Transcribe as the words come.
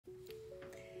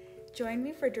Join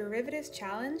me for Derivatives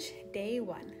Challenge, Day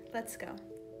 1. Let's go.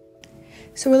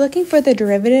 So we're looking for the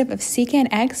derivative of secant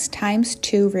x times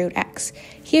 2 root x.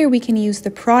 Here we can use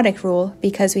the product rule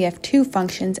because we have two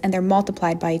functions and they're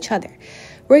multiplied by each other.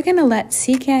 We're going to let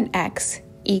secant x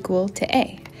equal to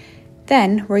a.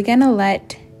 Then we're going to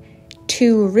let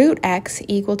 2 root x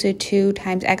equal to 2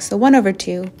 times x, so 1 over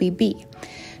 2, be b.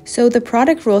 So the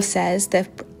product rule says the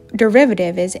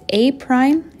derivative is a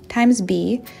prime times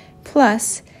b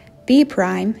plus b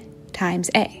prime times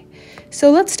a.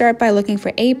 So let's start by looking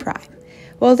for a prime.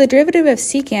 Well, the derivative of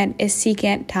secant is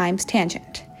secant times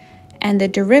tangent. And the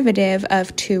derivative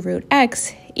of 2 root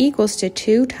x equals to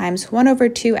 2 times 1 over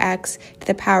 2x to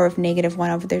the power of negative 1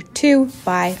 over 2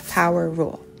 by power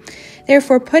rule.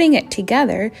 Therefore, putting it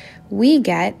together, we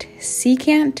get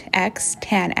secant x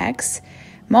tan x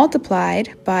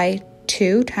multiplied by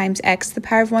 2 times x to the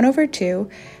power of 1 over 2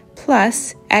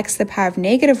 plus x to the power of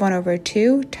negative 1 over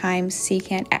 2 times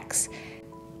secant x.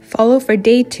 Follow for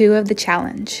day 2 of the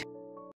challenge.